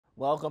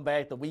Welcome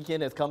back. The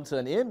weekend has come to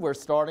an end. We're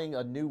starting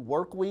a new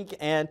work week,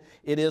 and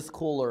it is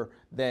cooler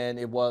than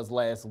it was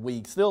last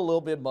week. Still a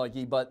little bit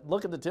muggy, but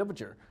look at the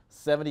temperature,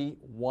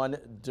 71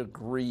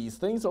 degrees.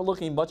 Things are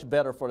looking much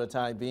better for the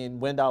time being.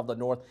 Wind out of the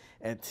north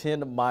at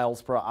 10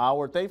 miles per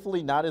hour.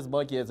 Thankfully, not as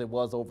muggy as it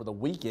was over the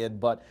weekend,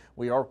 but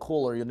we are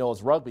cooler. You know,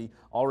 it's rugby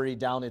already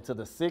down into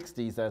the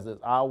 60s as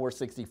it's our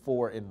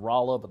 64 in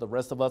Rolla, but the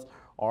rest of us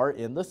are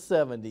in the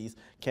 70s.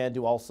 Can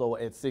do also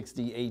at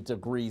 68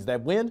 degrees.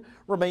 That wind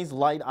remains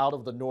light out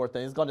of the north,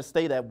 and it's going to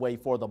stay that way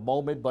for the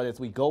moment, but as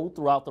we go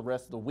throughout the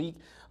rest of the week,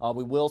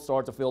 we will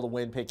start to feel the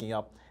wind picking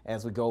up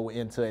as we go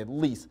into at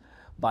least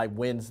by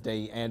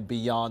Wednesday and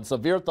beyond.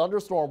 Severe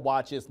thunderstorm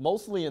watches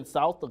mostly in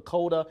South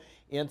Dakota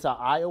into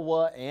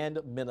Iowa and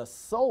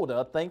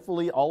Minnesota.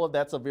 Thankfully, all of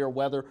that severe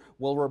weather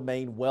will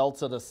remain well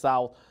to the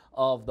south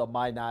of the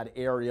Minot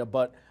area,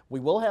 but we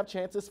will have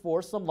chances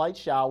for some light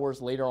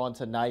showers later on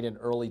tonight and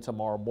early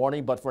tomorrow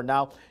morning. But for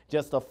now,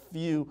 just a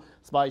few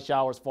spotty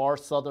showers far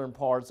southern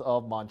parts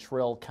of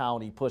Montreal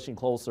County, pushing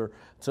closer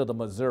to the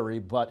Missouri.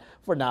 But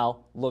for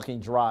now, looking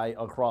dry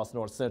across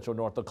north central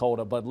North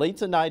Dakota. But late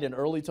tonight and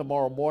early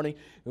tomorrow morning,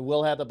 we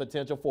will have the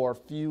potential for a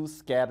few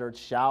scattered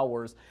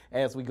showers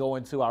as we go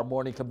into our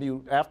morning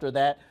commute. After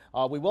that,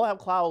 we will have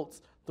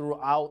clouds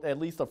throughout at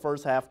least the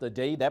first half of the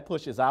day. That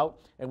pushes out,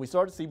 and we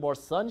start to see more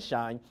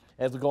sunshine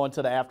as we go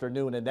into the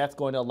afternoon, and that's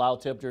going to allow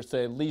temperatures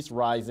to at least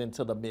rise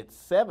into the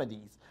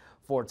mid-70s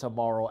for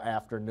tomorrow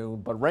afternoon.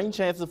 But rain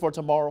chances for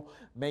tomorrow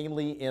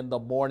mainly in the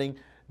morning,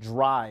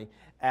 dry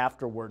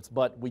afterwards,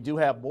 but we do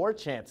have more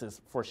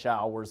chances for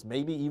showers,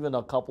 maybe even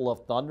a couple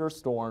of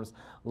thunderstorms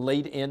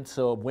late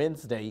into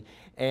Wednesday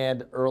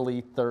and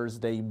early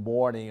Thursday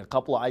morning. A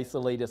couple of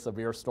isolated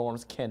severe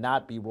storms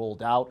cannot be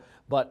ruled out,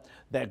 but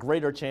that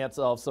greater chance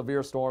of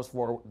severe storms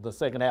for the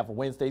second half of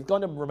Wednesday is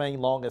going to remain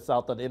long and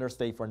south of the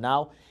interstate for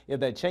now. If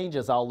that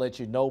changes, I'll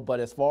let you know. But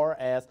as far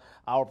as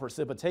our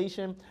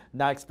precipitation,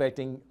 not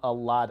expecting a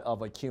lot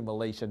of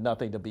accumulation,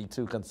 nothing to be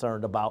too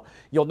concerned about.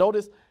 You'll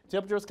notice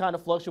temperatures kind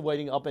of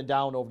fluctuating up and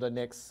down over the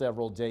next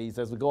several days.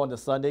 As we go into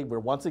Sunday, we're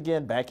once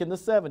again back in the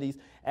 70s.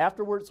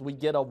 Afterwards, we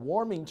get a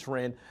warming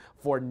trend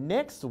for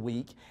next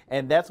week,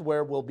 and that's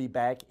where we'll be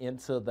back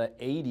into the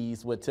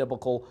 80s with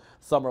typical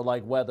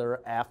summer-like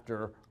weather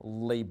after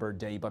Labor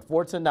Day. But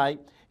for tonight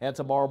and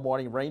tomorrow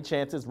morning, rain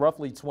chances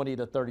roughly 20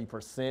 to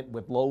 30%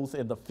 with lows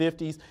in the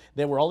 50s.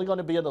 Then we're only going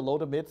to be in the low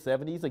to mid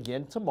 70s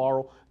again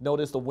tomorrow.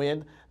 Notice the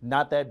wind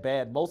not that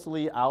bad,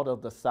 mostly out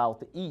of the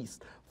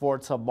southeast for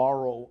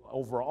tomorrow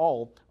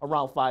overall,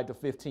 around 5 to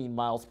 15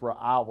 miles per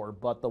hour.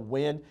 But the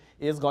wind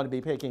is going to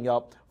be picking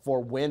up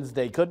for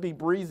Wednesday. Could be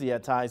breezy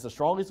at times. The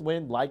strongest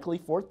wind likely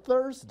for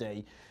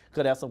Thursday.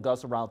 Could have some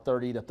gusts around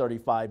 30 to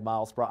 35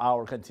 miles per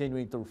hour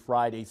continuing through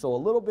Friday. So a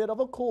little bit of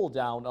a cool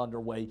down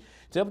underway.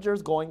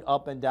 Temperatures going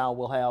up and down.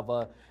 We'll have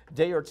a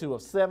day or two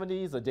of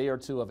 70s, a day or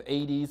two of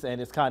 80s, and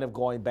it's kind of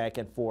going back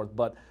and forth.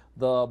 But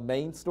the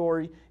main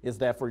story is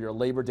that for your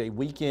Labor Day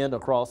weekend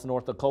across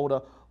North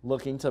Dakota,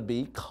 looking to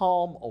be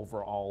calm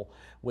overall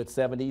with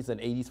 70s and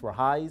 80s for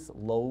highs,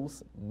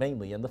 lows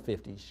mainly in the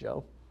 50s,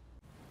 Joe.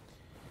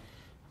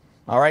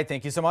 All right,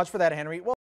 thank you so much for that, Henry. Well